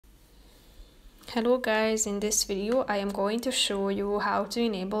Hello guys, in this video I am going to show you how to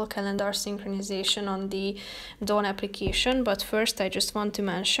enable calendar synchronization on the Dawn application, but first I just want to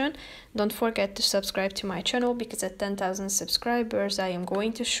mention, don't forget to subscribe to my channel because at 10,000 subscribers I am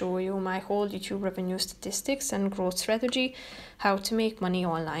going to show you my whole YouTube revenue statistics and growth strategy, how to make money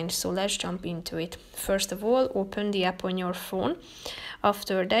online. So let's jump into it. First of all, open the app on your phone.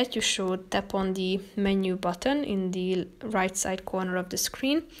 After that you should tap on the menu button in the right side corner of the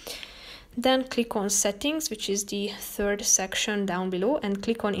screen. Then click on settings, which is the third section down below, and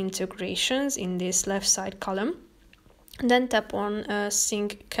click on integrations in this left side column. Then tap on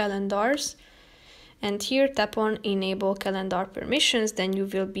sync calendars, and here tap on enable calendar permissions. Then you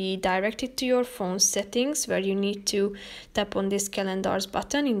will be directed to your phone settings, where you need to tap on this calendars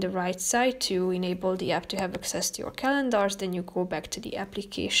button in the right side to enable the app to have access to your calendars. Then you go back to the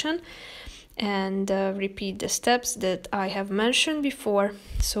application and repeat the steps that I have mentioned before.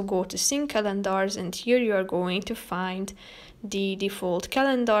 So go to sync calendars, and here you are going to find the default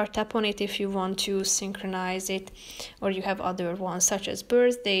calendar. Tap on it if you want to synchronize it, or you have other ones such as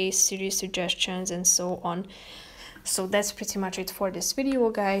birthdays, series suggestions, and so on. So that's pretty much it for this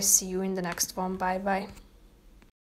video, guys. See you in the next one. Bye bye.